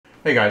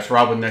Hey guys,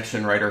 Rob with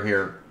Next-Gen Writer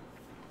here.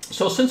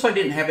 So since I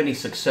didn't have any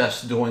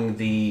success doing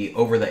the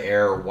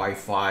over-the-air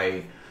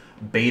Wi-Fi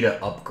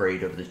beta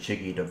upgrade of the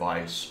Chigee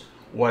device,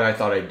 what I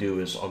thought I'd do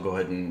is I'll go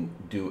ahead and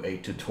do a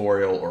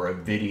tutorial or a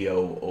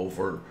video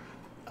over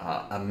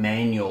a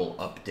manual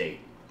update.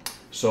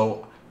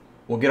 So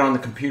we'll get on the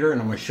computer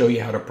and I'm going to show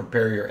you how to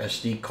prepare your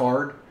SD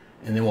card,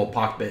 and then we'll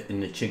pop it in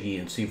the Chigee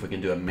and see if we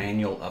can do a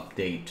manual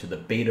update to the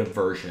beta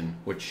version,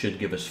 which should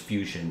give us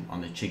Fusion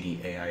on the Chigee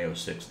AIO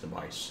 6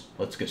 device.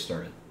 Let's get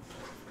started.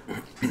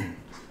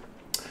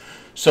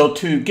 So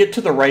to get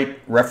to the right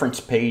reference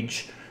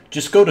page,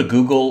 just go to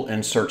Google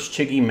and search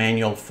Chigee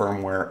Manual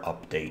Firmware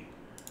Update.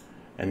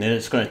 And then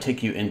it's going to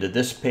take you into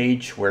this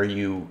page where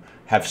you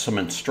have some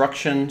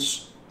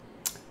instructions,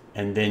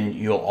 and then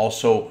you'll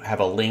also have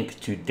a link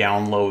to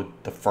download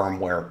the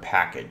firmware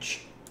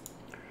package.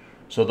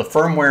 So the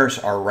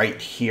firmwares are right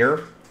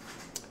here.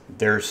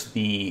 There's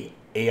the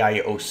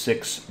AIO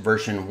 6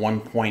 version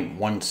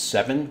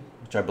 1.17,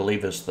 which I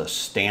believe is the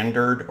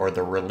standard or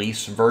the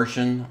release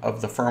version of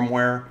the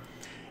firmware.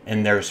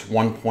 And there's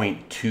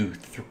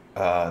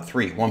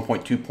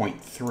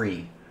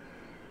 1.2.3.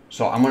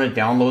 So I'm going to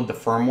download the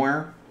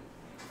firmware.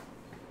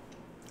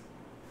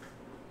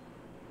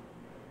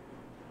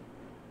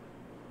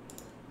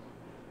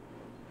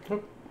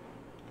 Oop,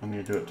 I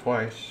need to do it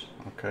twice.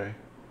 Okay.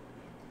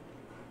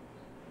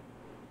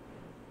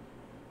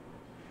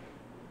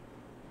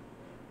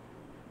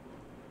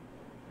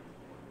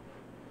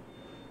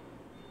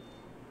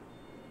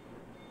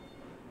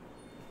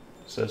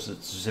 It says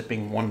it's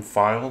zipping one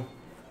file.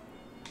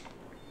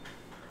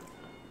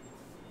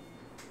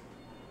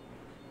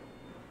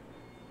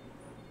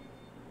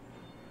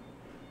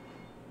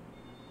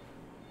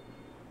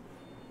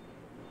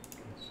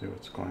 Let's see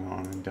what's going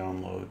on in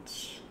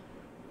downloads.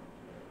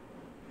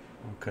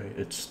 Okay,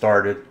 it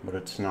started, but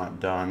it's not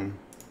done.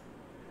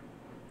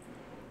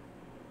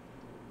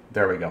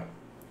 There we go.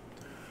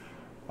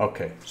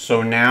 Okay,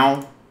 so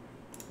now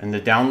in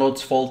the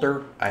downloads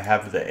folder, I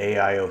have the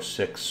AIO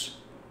 6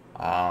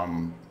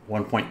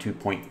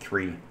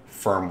 1.2.3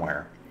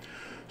 firmware.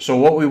 So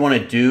what we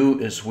want to do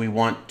is we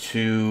want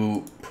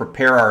to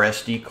prepare our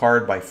SD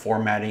card by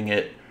formatting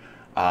it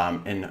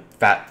in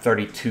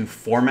FAT32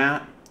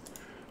 format.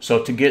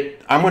 So to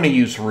get, I'm going to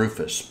use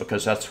Rufus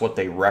because that's what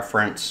they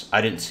reference. I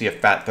didn't see a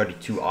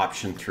FAT32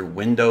 option through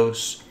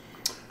Windows.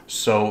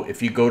 So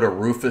if you go to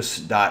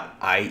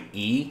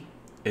rufus.ie,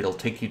 it'll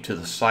take you to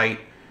the site,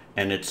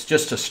 and it's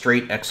just a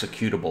straight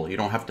executable. You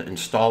don't have to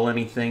install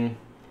anything.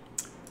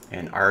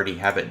 And I already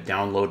have it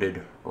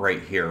downloaded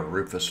right here,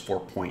 Rufus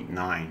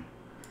 4.9.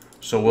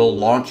 So we'll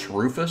launch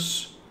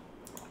Rufus.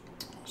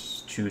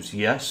 Let's choose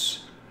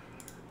yes.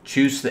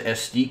 Choose the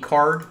SD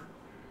card.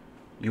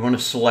 You want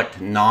to select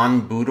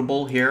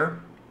non-bootable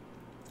here.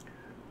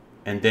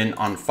 And then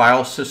on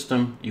file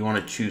system, you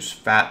want to choose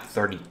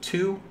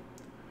FAT32.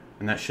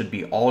 And that should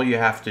be all you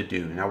have to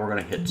do. Now we're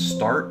going to hit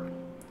start.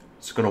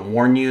 It's going to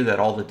warn you that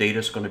all the data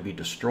is going to be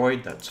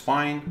destroyed. That's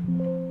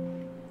fine.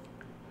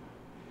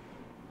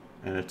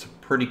 And it's a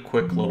pretty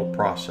quick little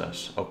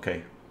process.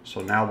 Okay,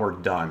 so now we're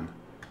done.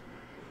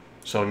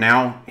 So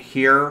now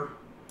here,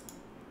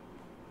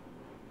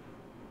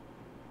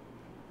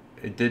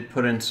 it did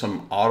put in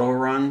some auto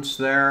runs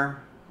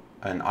there,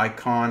 an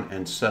icon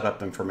and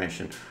setup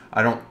information.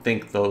 I don't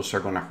think those are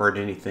going to hurt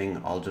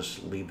anything. I'll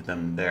just leave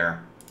them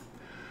there.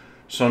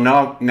 So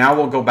now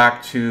we'll go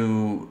back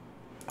to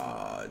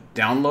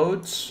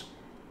downloads,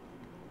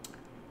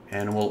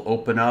 and we'll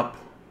open up.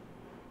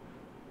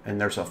 And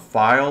there's a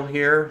file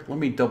here. Let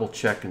me double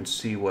check and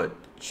see what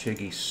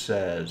Chigee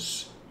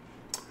says.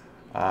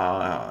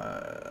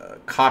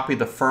 Copy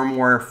the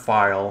firmware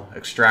file,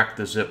 extract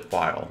the zip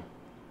file.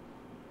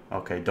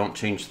 Okay, don't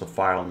change the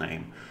file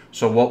name.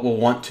 So what we'll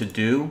want to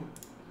do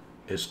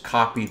is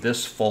copy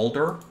this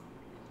folder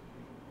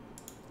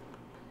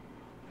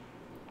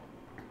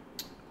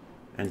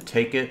and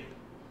take it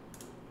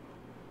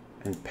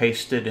and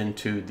paste it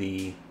into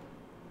the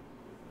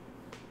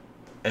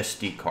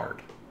SD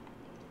card.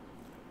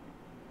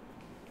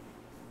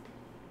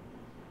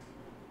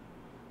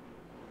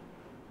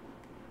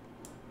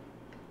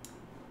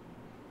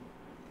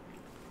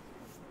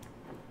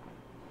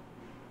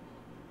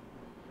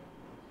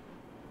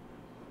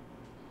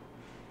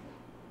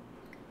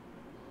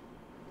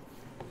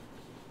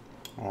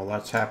 While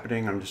that's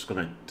happening, I'm just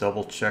going to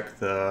double check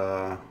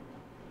the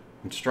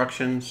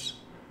instructions.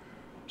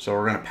 So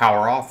we're going to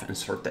power off,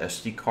 insert the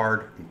SD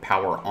card, and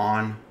power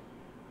on,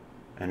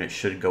 and it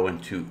should go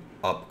into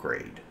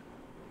upgrade.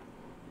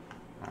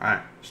 All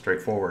right,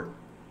 straightforward.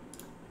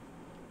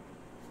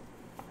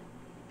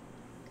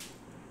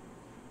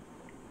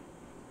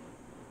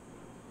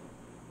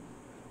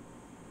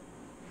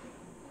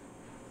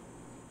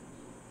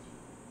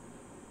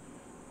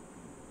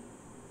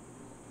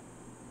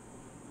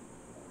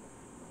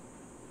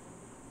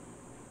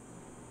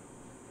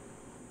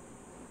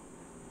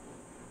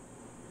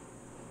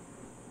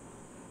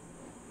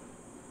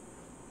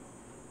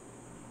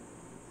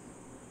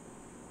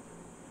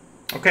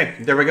 Okay,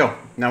 there we go.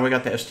 Now we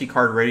got the SD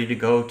card ready to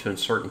go to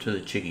insert into the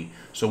Chigee.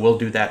 So we'll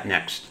do that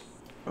next.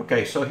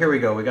 Okay, so here we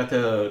go. We got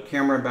the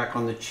camera back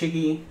on the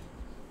Chigee.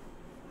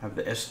 Have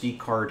the SD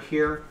card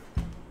here.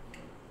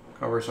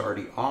 Cover's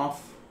already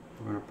off.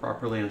 We're going to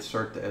properly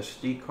insert the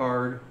SD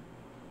card.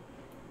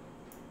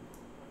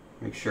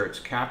 Make sure it's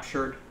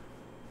captured.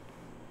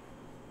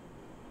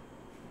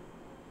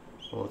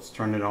 So let's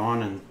turn it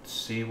on and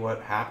see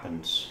what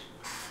happens.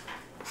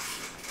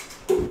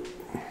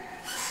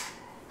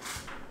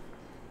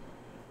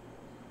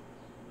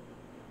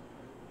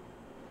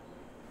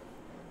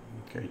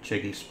 Okay,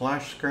 Chigee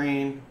splash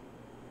screen.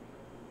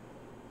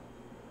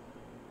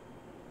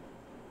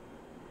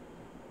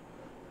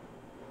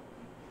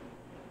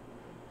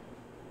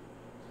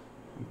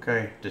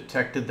 Okay,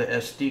 detected the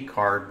SD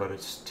card, but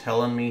it's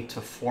telling me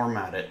to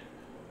format it.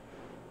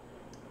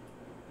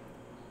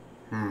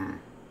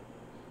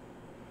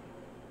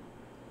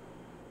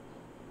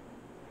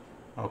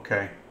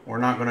 Okay, we're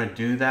not going to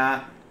do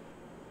that.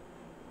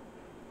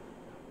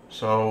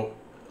 So,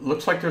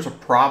 looks like there's a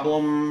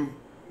problem.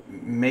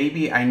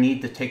 Maybe I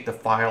need to take the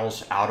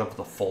files out of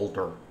the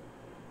folder.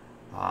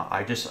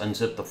 I just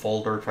unzipped the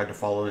folder, tried to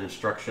follow the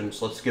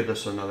instructions. Let's give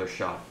this another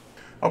shot.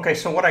 Okay,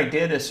 so what I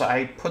did is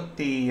I put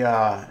the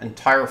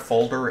entire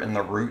folder in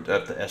the root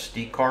of the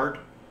SD card.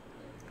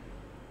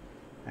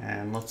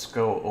 And let's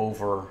go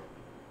over,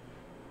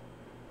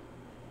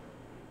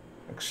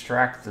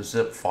 extract the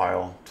zip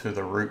file to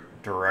the root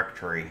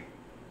directory.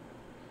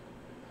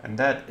 And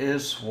that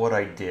is what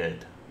I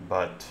did,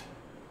 but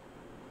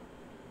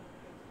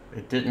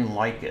it didn't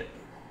like it.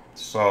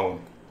 So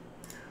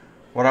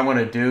what I'm going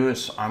to do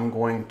is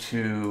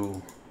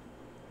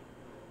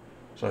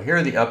so here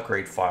are the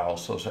upgrade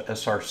files. So it's a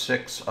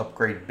SR6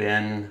 upgrade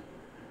bin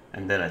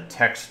and then a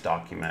text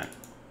document.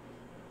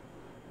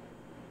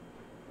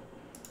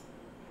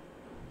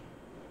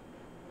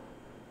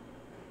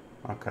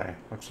 Okay,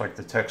 looks like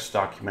the text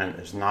document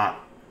is not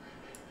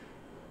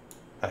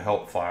a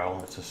help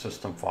file, it's a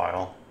system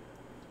file.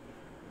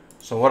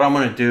 So what I'm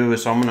going to do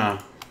is I'm going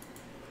to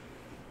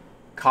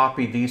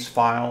copy these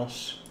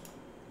files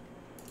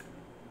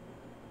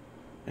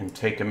and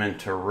take them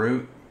into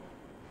root.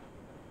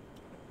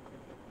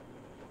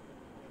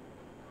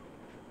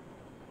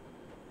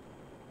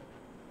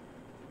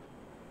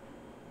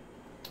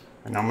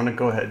 And I'm going to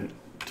go ahead and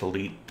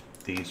delete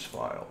these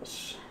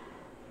files.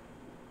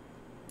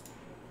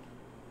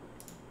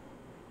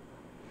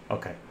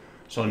 Okay,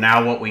 so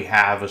now what we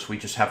have is we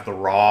just have the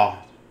raw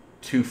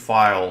 2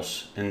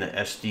 files in the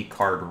SD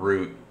card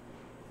root,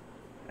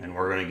 and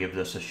we're going to give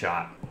this a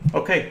shot.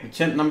 Okay,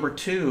 attempt number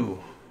 2,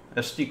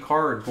 SD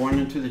card going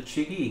into the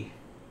Chigee.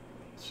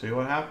 See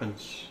what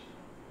happens.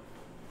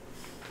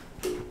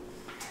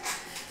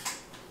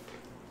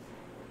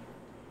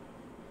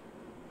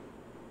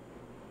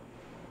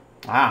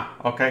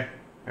 Okay,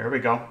 there we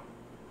go.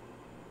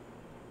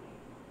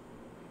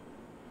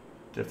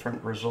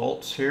 Different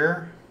results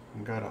here.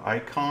 We've got an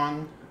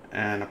icon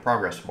and a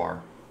progress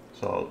bar.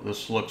 So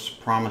this looks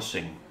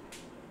promising.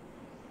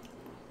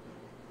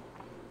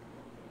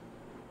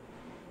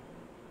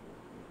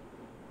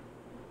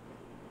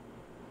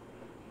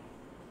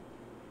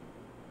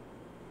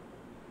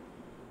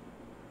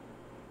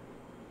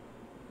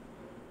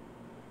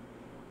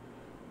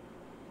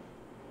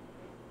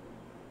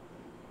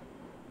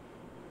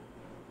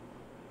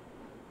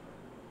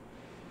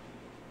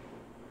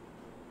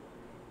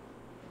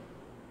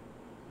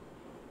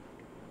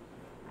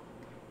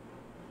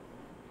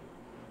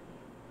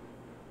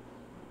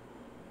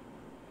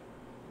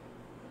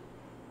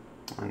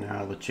 And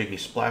now the Chigee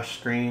splash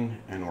screen,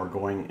 and we're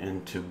going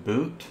into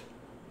boot.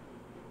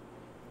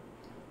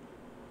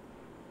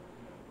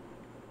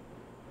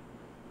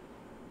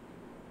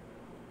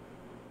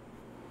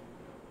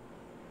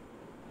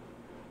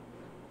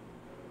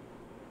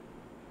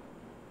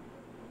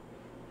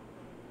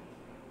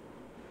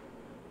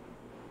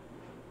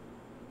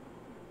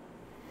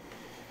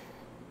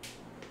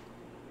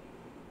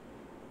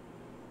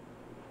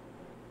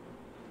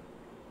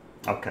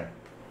 Okay.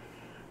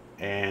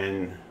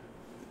 And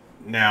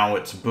now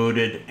it's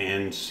booted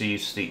and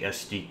sees the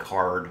SD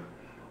card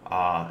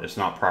is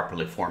not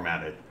properly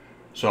formatted.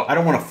 So I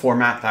don't want to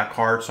format that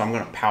card, so I'm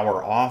going to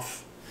power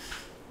off.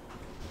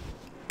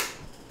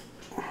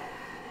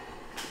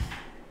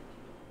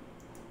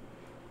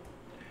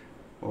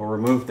 We'll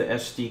remove the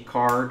SD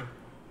card.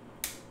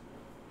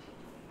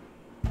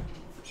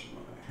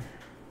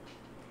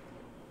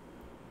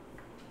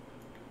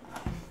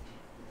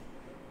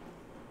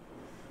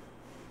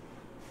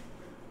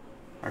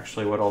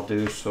 Actually, what I'll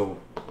do, so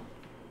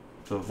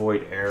to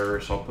avoid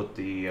errors, I'll put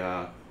the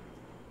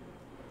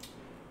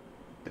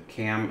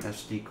CAM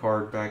SD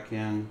card back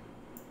in.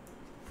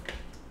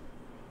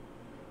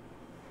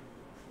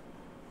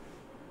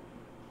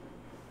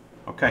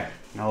 Okay,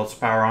 now let's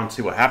power on and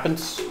see what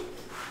happens.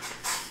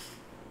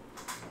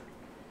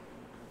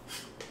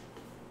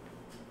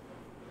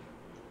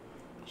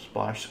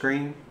 Splash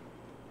screen.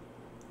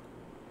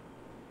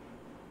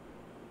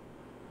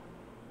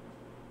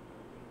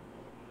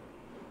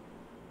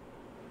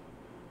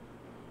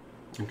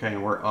 Okay,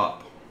 and we're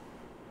up.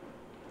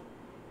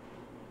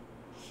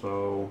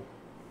 So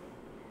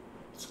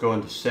let's go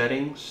into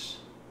settings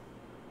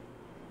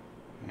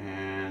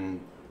and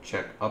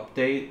check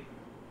update.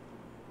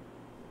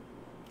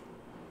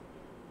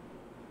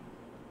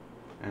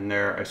 And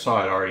there, I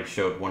saw it already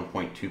showed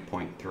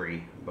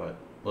 1.2.3, but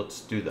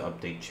let's do the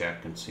update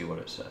check and see what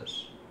it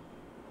says.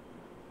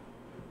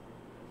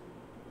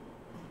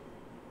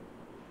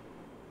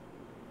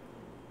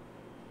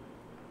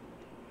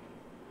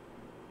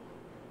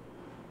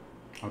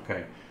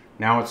 Okay,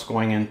 now it's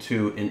going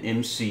into an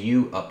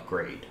MCU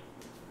upgrade.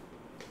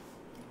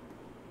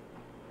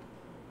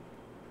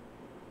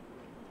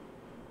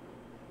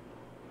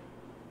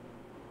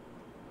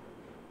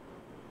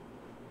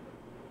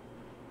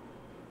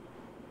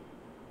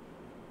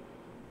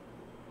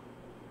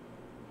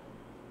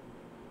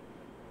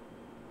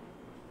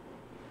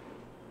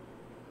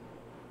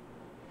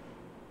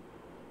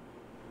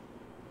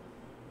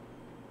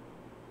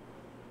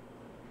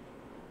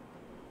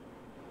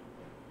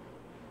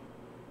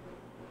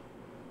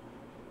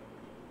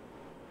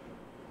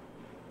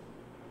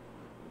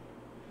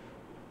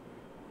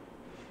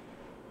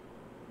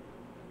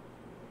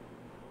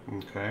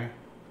 Okay.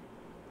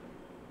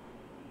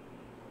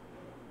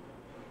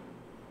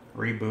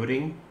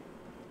 Rebooting.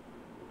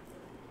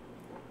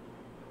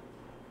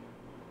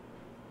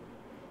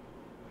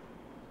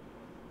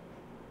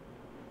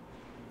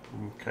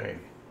 Okay.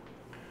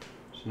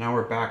 So now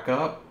we're back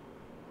up.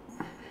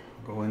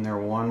 Go in there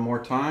one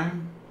more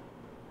time.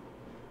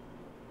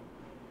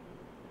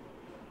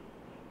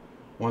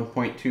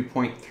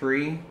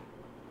 1.2.3.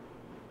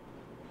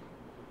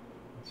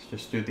 Let's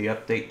just do the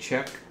update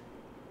check.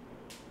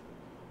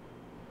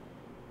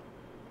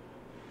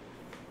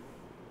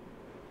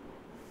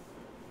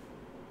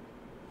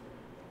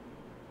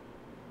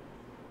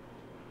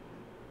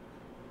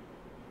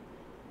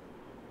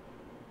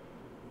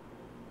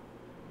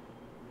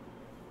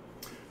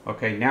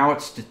 Okay, now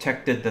it's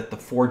detected that the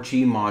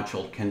 4G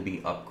module can be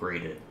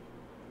upgraded.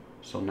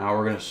 So now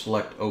we're going to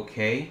select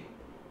OK.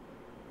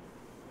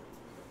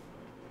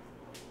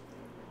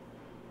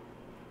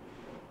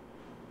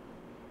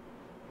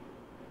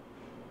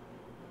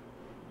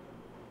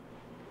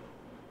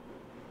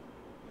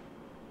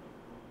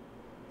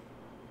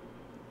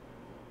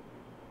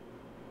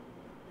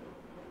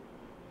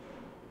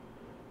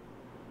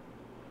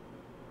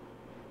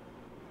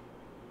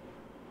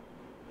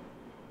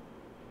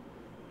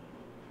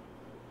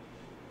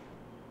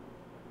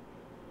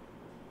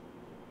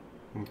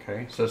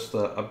 Okay, it says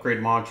the upgrade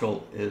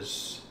module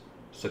is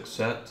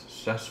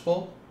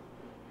successful.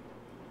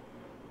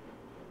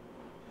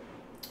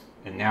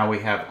 And now we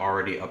have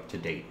already up to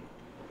date.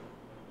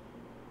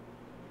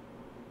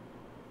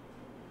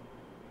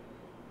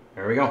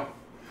 There we go.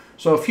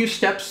 So a few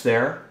steps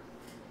there.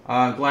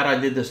 Glad I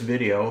did this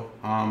video.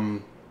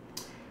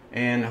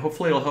 And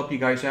hopefully it'll help you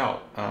guys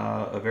out.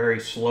 A very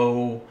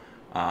slow,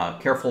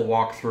 careful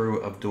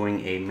walkthrough of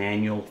doing a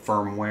manual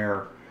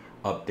firmware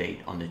update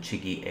on the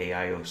Chigee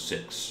AIO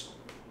 6.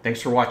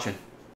 Thanks for watching.